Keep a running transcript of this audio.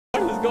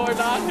going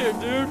on here,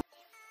 dude?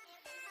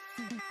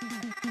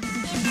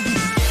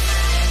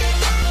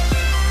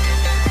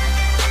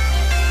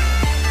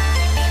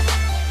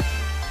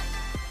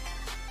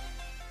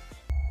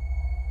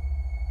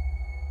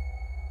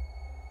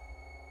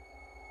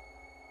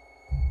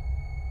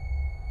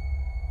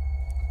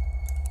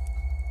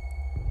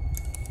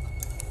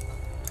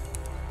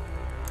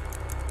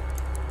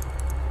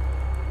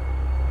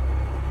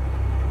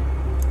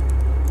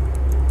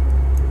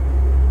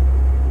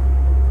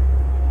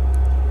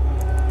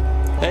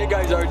 Hey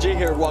guys, RG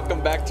here.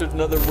 Welcome back to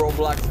another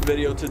Roblox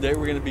video. Today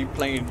we're gonna be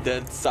playing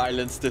Dead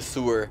Silence the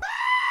Sewer.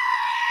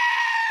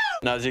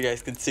 Now as you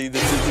guys can see,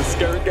 this is a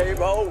scary game.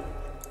 Oh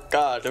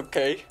god,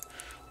 okay.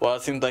 Well,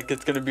 it seems like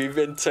it's gonna be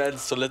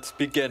intense, so let's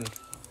begin.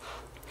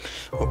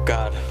 Oh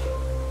god.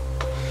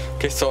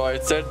 Okay, so I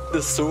said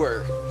the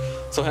sewer.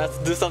 So I have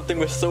to do something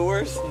with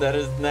sewers? That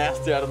is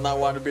nasty. I do not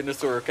want to be in the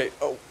sewer. Okay,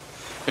 oh.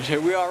 And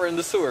here we are in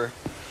the sewer.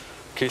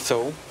 Okay,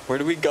 so where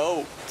do we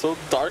go? It's so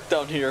dark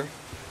down here.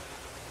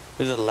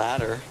 There's a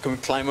ladder. Can we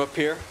climb up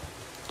here?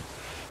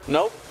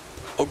 Nope.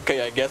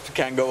 Okay, I guess we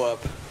can't go up.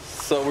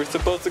 So we're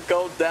supposed to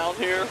go down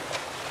here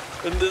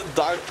in this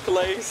dark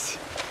place.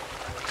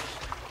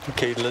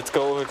 Okay, let's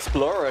go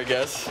explore, I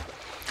guess.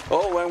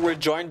 Oh, and we're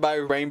joined by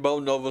Rainbow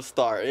Nova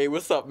Star. Hey,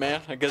 what's up,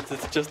 man? I guess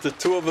it's just the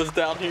two of us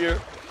down here.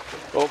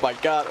 Oh my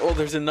god. Oh,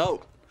 there's a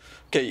note.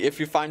 Okay, if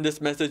you find this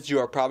message, you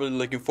are probably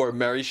looking for a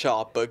Mary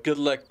shop, but good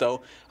luck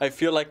though. I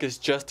feel like it's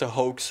just a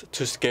hoax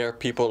to scare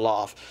people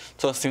off.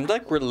 So it seems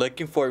like we're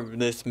looking for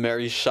this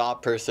Mary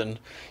shop person.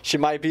 She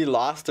might be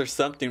lost or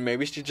something.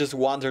 Maybe she just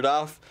wandered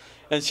off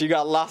and she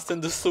got lost in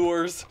the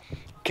sewers.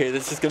 Okay,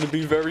 this is gonna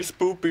be very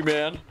spoopy,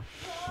 man.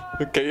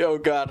 Okay, oh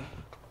god.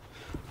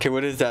 Okay,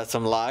 what is that?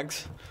 Some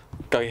logs?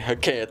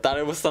 Okay, I thought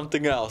it was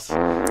something else.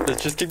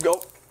 Let's just keep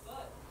going.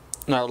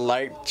 Our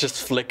light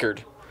just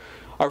flickered.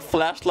 Our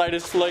flashlight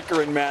is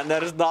flickering, man.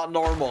 That is not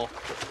normal.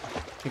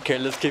 Okay,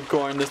 let's keep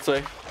going this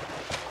way.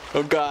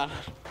 Oh god.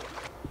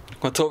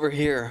 What's over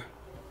here?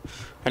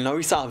 I know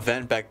we saw a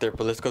vent back there,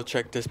 but let's go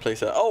check this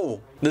place out.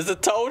 Oh, there's a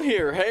toad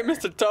here. Hey,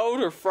 Mr. Toad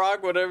or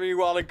Frog, whatever you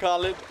want to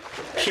call it.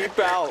 Keep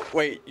out.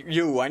 Wait,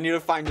 I need to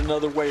find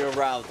another way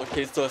around.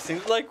 Okay, so it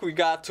seems like we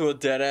got to a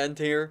dead end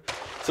here.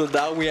 So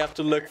now we have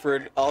to look for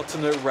an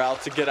alternate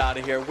route to get out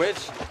of here, which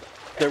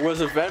there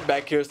was a vent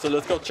back here. So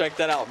let's go check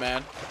that out,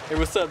 man. Hey,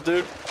 what's up,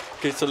 dude?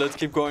 Okay, so let's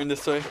keep going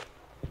this way.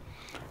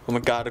 Oh my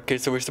god, okay,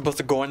 so we're supposed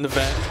to go in the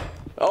vent.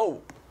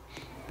 Oh!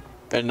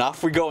 And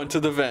off we go into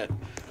the vent.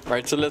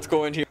 Alright, so let's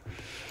go in here.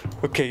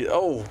 Okay,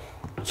 oh.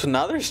 So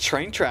now there's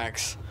train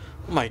tracks.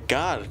 Oh my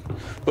god.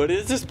 What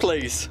is this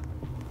place?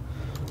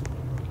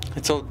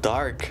 It's so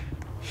dark.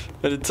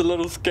 And it's a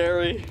little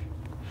scary.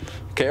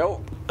 Okay,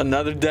 oh.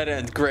 Another dead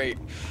end. Great.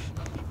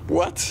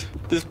 What?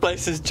 This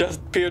place is just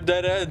pure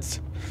dead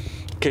ends.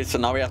 Okay, so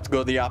now we have to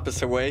go the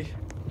opposite way.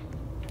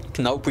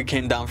 Nope, we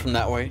came down from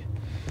that way.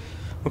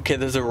 Okay,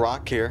 there's a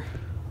rock here.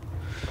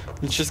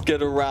 Let's just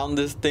get around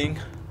this thing.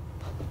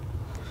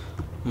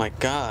 My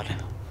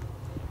god.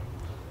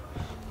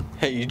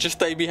 Hey, you just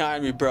stay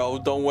behind me, bro.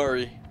 Don't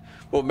worry.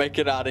 We'll make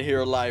it out of here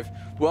alive.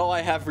 Well,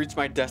 I have reached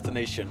my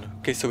destination.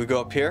 Okay, so we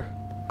go up here.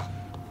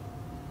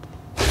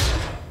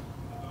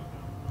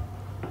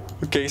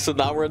 Okay, so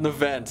now we're in the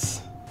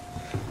vents.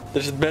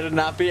 There better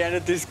not be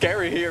anything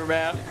scary here,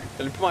 man.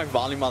 Let me put my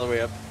volume all the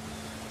way up.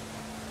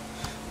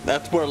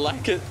 That's more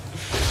like it.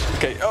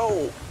 Okay,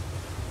 oh.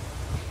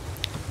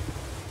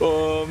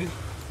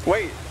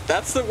 Wait,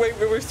 that's the way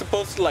we were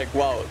supposed to, like,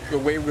 wow, the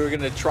way we were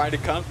gonna try to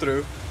come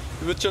through.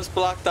 It was just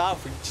blocked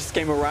off. We just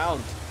came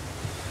around.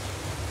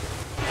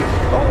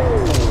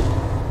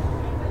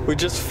 Oh! We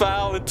just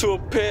fell into a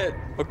pit.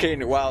 Okay,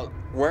 well,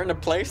 we're in a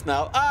place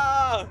now.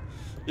 Ah!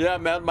 Yeah,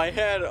 man, my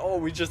head. Oh,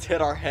 we just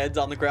hit our heads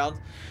on the ground.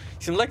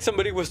 Seems like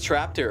somebody was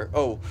trapped here.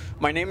 Oh,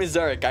 my name is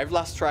Eric. I've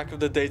lost track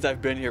of the days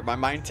I've been here. My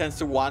mind tends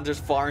to wander as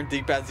far and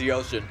deep as the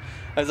ocean.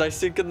 As I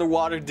sink in the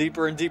water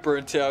deeper and deeper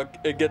until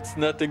it gets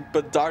nothing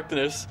but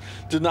darkness.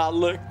 Do not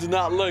look,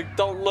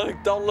 don't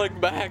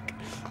look back.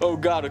 Oh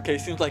god, okay,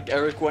 seems like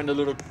Eric went a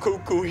little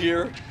cuckoo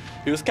here.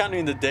 He was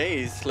counting the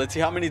days. Let's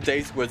see, how many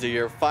days was it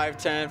here? 5,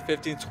 10,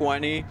 15,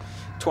 20,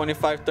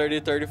 25, 30,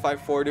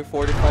 35, 40,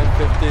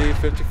 45, 50,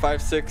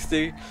 55,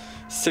 60,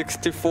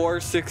 64,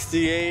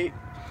 68.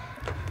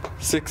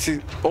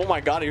 60. Oh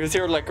my god, he was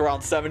here like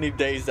around 70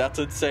 days. That's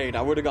insane.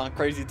 I would have gone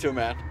crazy too,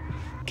 man.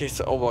 Okay,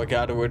 so oh my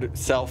god, it would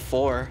sell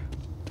 4.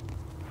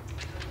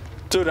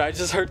 Dude, I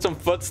just heard some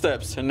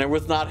footsteps and it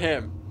was not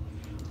him.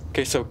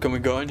 Okay, so can we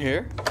go in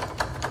here?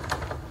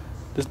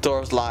 This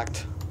door is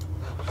locked.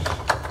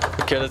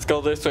 Okay, let's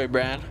go this way,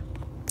 Bran.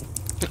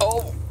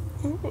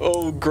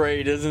 Oh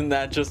great, isn't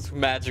that just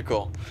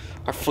magical?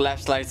 Our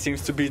flashlight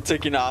seems to be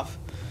ticking off.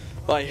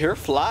 Oh, I hear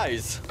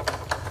flies.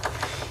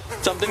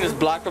 Something is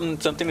blocking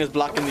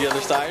the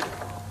other side.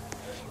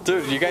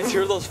 Dude, you guys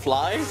hear those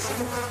flies?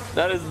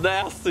 That is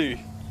nasty.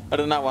 I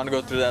do not want to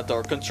go through that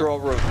door. Control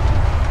room.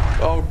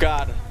 Oh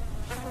god.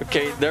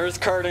 Okay, there's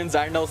curtains.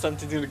 I know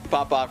something's gonna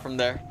pop out from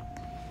there.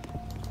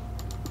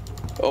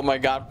 Oh my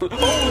god. Oh, dude!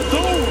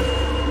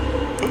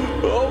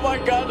 Oh my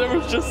god. there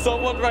was just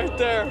someone right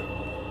there.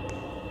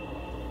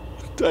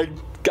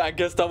 I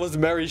guess that was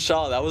Mary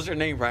Shaw. That was her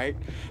name, right?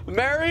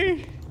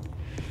 Mary!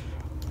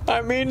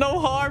 I mean no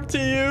harm to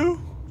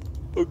you.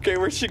 Okay,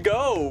 where'd she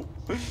go?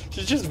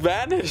 She just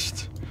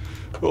vanished.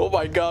 Oh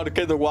my god.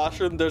 Okay, the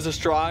washroom. There's a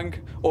strong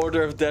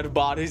odor of dead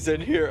bodies in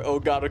here. Oh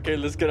god. Okay,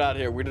 let's get out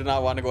of here. We do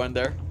not want to go in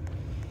there.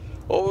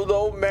 Oh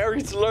no,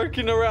 Mary's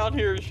lurking around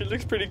here. She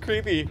looks pretty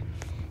creepy.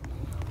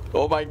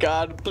 Oh my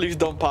god. Please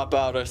don't pop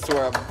out. I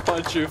swear I'll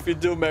punch you if you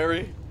do,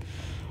 Mary.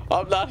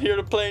 I'm not here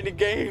to play any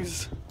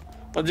games.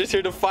 I'm just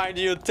here to find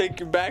you and take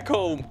you back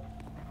home.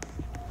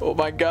 Oh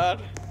my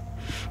god.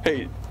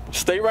 Hey,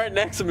 stay right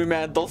next to me,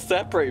 man. Don't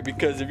separate,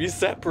 because if you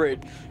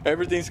separate,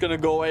 everything's gonna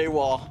go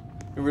AWOL.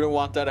 And we don't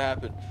want that to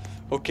happen.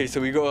 Okay,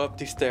 so we go up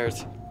these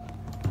stairs.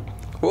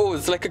 Whoa,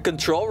 it's like a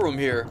control room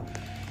here.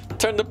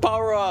 Turn the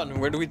power on.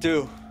 Where do we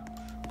do?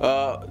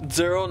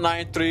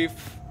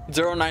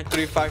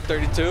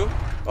 093532.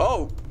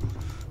 Oh,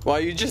 well,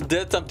 you just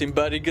did something,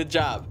 buddy. Good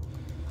job.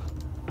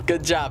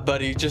 Good job,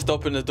 buddy. You just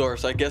opened the door.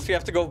 So I guess we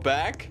have to go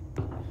back.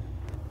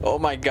 Oh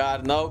my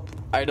god, nope.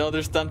 I know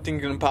there's something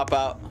gonna pop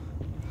out.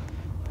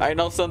 I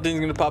know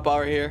something's gonna pop out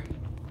right here.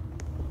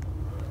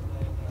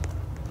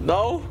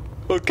 No?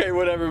 Okay,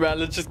 whatever, man.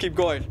 Let's just keep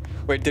going.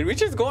 Wait, did we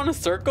just go in a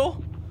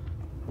circle?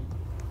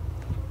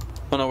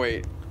 Oh no,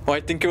 wait. Oh,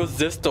 I think it was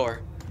this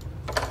door.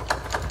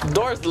 The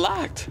door is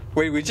locked.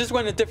 Wait, we just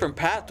went a different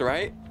path,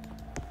 right?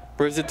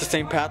 Or is it the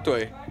same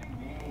pathway?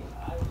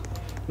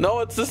 No,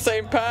 it's the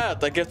same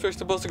path. I guess we're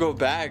supposed to go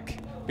back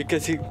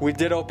because we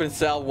did open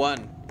cell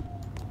 1.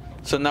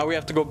 So now we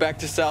have to go back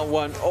to cell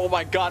 1. Oh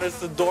my god, it's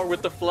the door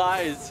with the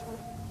flies.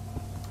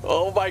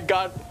 Oh my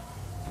god.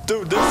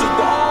 Dude, this is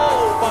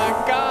oh my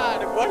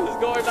god. What is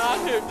going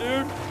on here,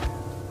 dude?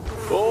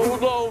 Oh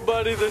no,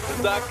 buddy, this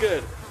is not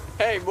good.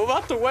 Hey, move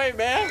out the way,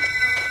 man.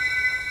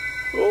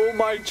 Oh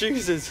my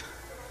Jesus.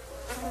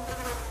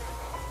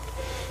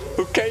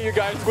 Okay, you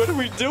guys, what do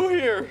we do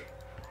here?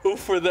 Oof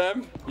for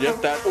them. Yes,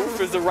 that oof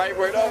is the right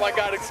word. Oh my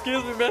god,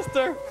 excuse me,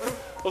 mister.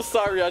 I'm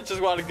sorry, I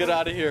just want to get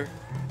out of here.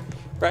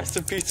 Rest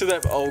in peace to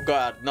them. Oh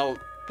god, no.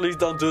 Please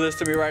don't do this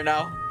to me right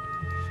now.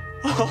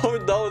 Oh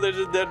no, there's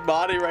a dead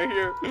body right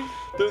here.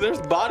 Dude, there's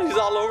bodies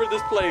all over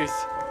this place.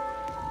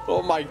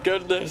 Oh my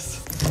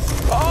goodness.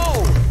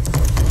 Oh!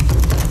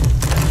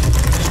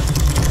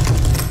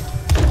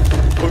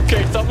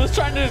 Okay, someone's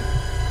trying to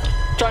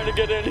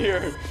get in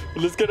here.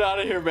 Let's get out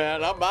of here,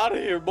 man. I'm out of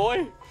here,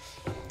 boy.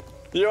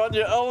 You're on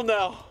your own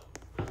now.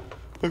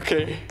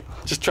 Okay,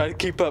 just try to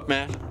keep up,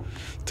 man.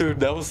 Dude,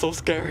 that was so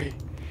scary.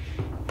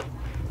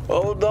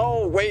 Oh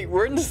no, wait,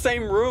 we're in the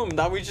same room.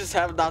 Now we just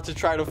have not to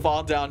try to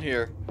fall down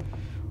here.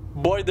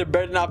 Boy, there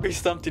better not be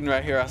something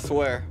right here, I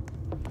swear.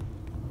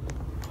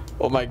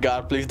 Oh my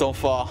god, please don't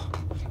fall.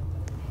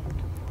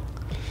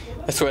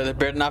 I swear there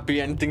better not be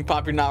anything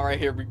popping out right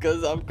here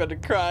because I'm gonna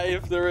cry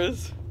if there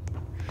is.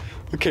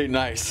 Okay,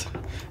 nice.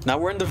 Now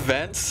we're in the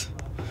vents.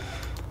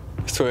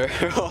 I swear.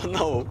 Oh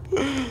no.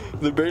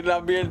 There better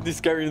not be anything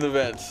scary in the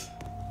vents.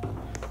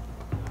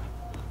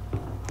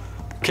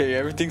 Okay,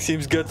 everything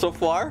seems good so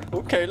far.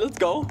 Okay, let's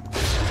go.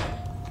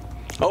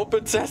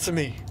 Open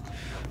sesame.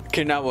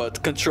 Okay, now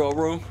what? Control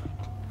room.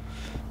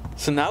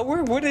 So now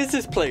what is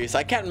this place?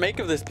 I can't make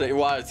of this place.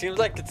 Wow, it seems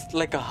like it's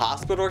like a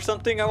hospital or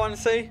something, I want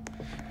to say.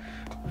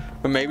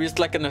 Or maybe it's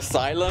like an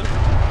asylum.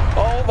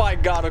 Oh my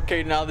god,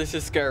 okay, now this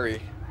is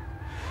scary.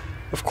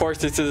 Of course,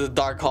 this is a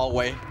dark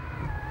hallway.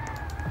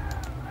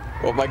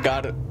 Oh my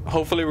god,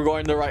 hopefully we're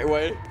going the right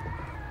way.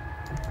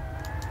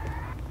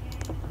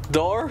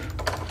 Door?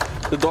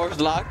 The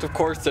door's locked, of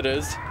course it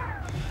is.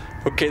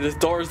 Okay, this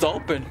door is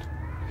open.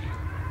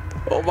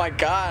 Oh my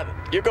god,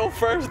 you go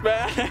first,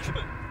 man.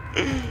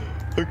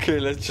 Okay,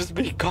 let's just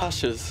be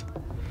cautious.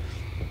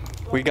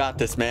 We got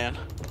this, man.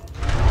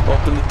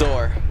 Open the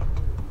door.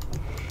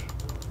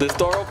 This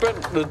door open?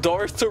 The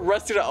door is too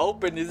rusty to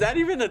open. Is that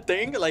even a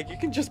thing? Like, you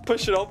can just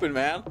push it open,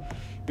 man.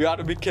 You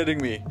gotta be kidding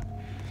me.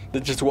 They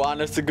just want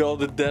us to go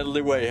the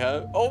deadly way,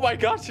 huh? Oh my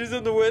god, she's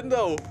in the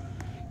window.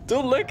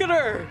 Dude, look at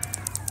her.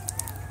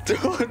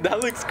 Dude,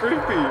 that looks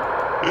creepy.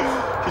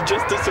 She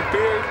just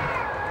disappeared.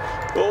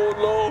 Oh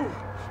no.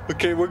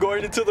 Okay, we're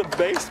going into the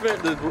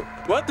basement.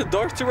 What? The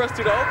door's too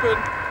rusty to open.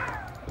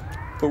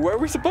 But where are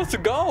we supposed to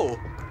go?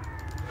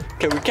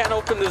 Okay, we can't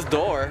open this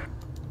door.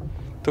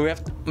 Do we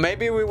have to,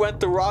 maybe we went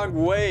the wrong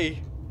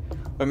way.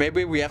 Or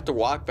maybe we have to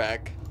walk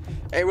back.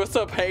 Hey, what's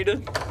up,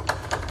 Hayden?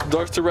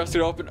 Door's too rusty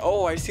to open.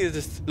 Oh, I see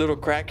this little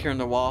crack here in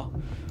the wall.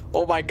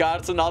 Oh my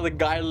god, so now the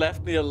guy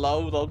left me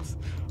alone.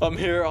 I'm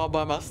here all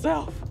by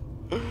myself.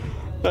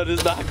 That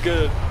is not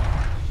good.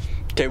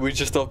 Okay, we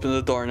just opened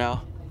the door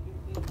now.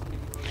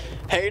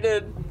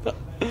 Hayden,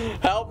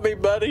 help me,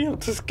 buddy. I'm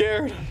too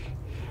scared.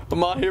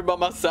 I'm out here by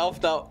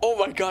myself now. Oh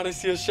my god, I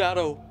see a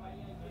shadow.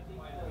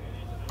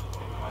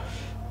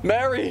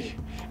 Mary,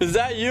 is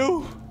that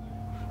you?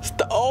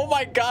 Oh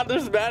my god,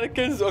 there's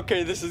mannequins.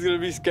 Okay, this is gonna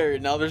be scary.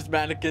 Now there's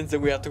mannequins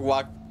and we have to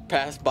walk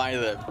past by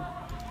them.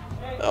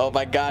 Oh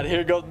my god,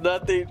 here goes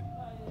nothing.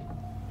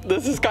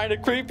 This is kind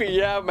of creepy.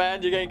 Yeah,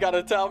 man, you ain't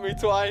gotta tell me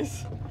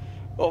twice.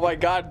 Oh my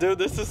god, dude,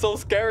 this is so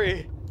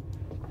scary.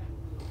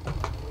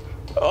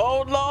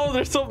 Oh no,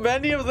 there's so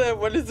many of them.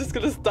 When is this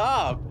gonna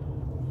stop?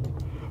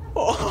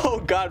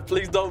 Oh god,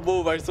 please don't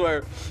move, I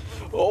swear.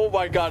 Oh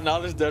my god, now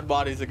there's dead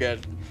bodies again.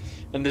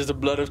 And there's a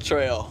blood of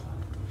trail.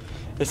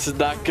 This is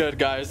not good,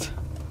 guys.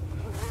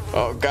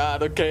 Oh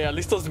god, okay, at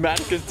least those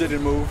mannequins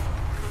didn't move.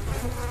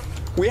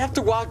 We have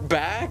to walk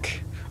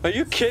back? Are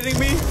you kidding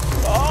me?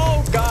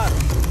 Oh god.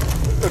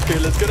 Okay,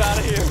 let's get out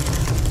of here.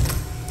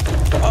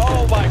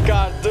 Oh my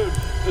god, dude.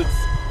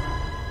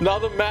 Now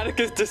the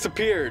mannequins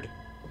disappeared.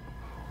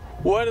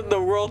 What in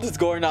the world is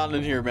going on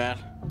in here, man?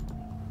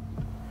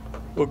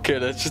 Okay,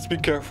 let's just be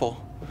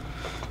careful.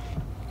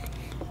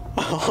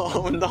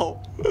 Oh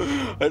no.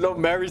 I know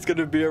Mary's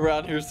gonna be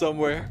around here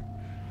somewhere.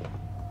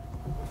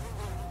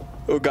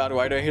 Oh god,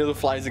 why do I hear the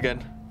flies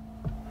again?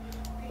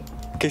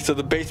 Okay, so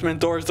the basement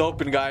door is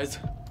open, guys.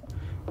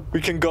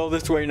 We can go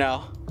this way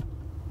now.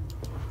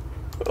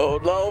 Oh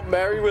no,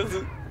 Mary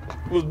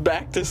was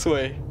back this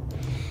way.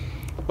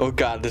 Oh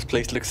god, this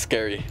place looks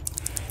scary.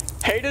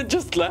 Hayden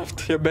just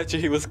left. I bet you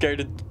he was scared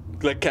to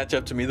like catch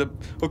up to me.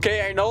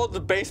 Okay, I know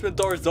the basement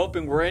door is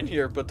open. We're in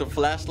here, but the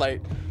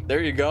flashlight.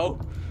 There you go.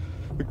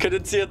 We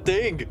couldn't see a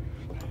thing.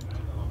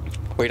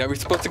 Wait, are we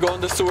supposed to go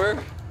in the sewer?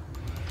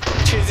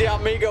 Cheesy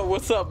amigo,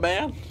 what's up,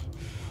 man?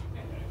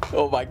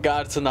 Oh my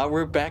god, so now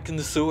we're back in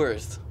the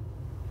sewers.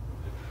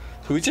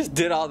 We just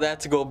did all that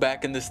to go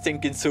back in the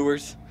stinking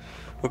sewers.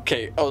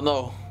 Okay, oh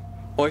no.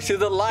 Oh, I see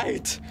the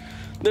light.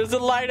 There's a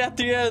light at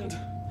the end.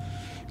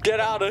 Get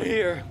out of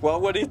here.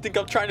 Well, what do you think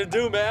I'm trying to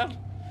do, man?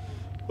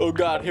 Oh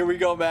god, here we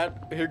go, man.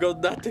 Here goes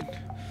nothing.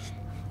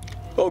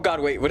 Oh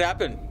god, wait, what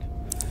happened?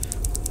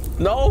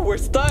 No, we're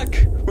stuck.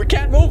 We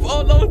can't move.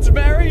 Oh no, it's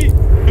Mary.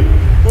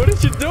 What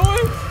is she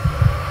doing?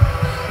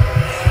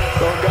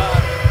 Oh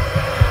god.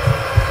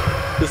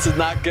 This is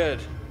not good.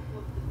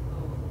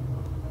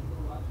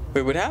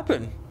 Wait, what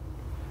happened?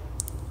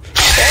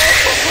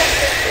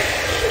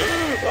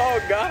 Oh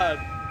god.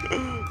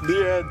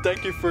 The end.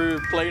 Thank you for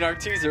playing our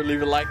teaser.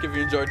 Leave a like if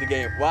you enjoyed the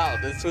game. Wow,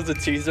 this was a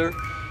teaser.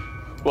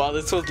 Wow,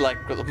 this was like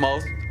the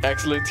most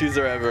excellent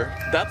teaser ever.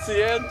 That's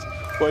the end?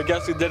 Well, I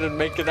guess we didn't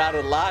make it out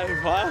alive,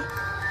 huh?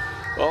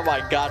 Oh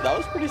my god, that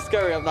was pretty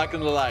scary, I'm not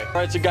gonna lie.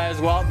 Alright, you guys,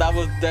 well, that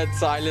was Dead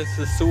Silence,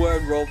 the sewer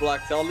and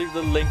Roblox. I'll leave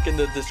the link in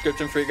the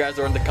description for you guys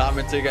or in the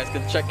comments so you guys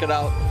can check it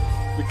out.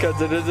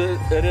 Because it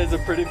is a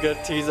pretty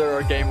good teaser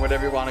or game,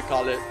 whatever you want to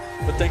call it.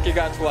 But thank you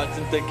guys for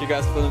watching. Thank you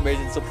guys for the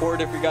amazing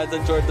support. If you guys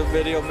enjoyed the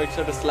video, make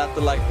sure to slap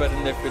the like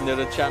button. If you're new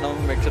to the channel,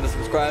 make sure to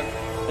subscribe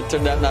and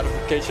turn that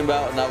notification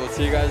bell. And I will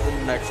see you guys in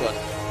the next one.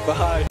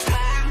 Bye.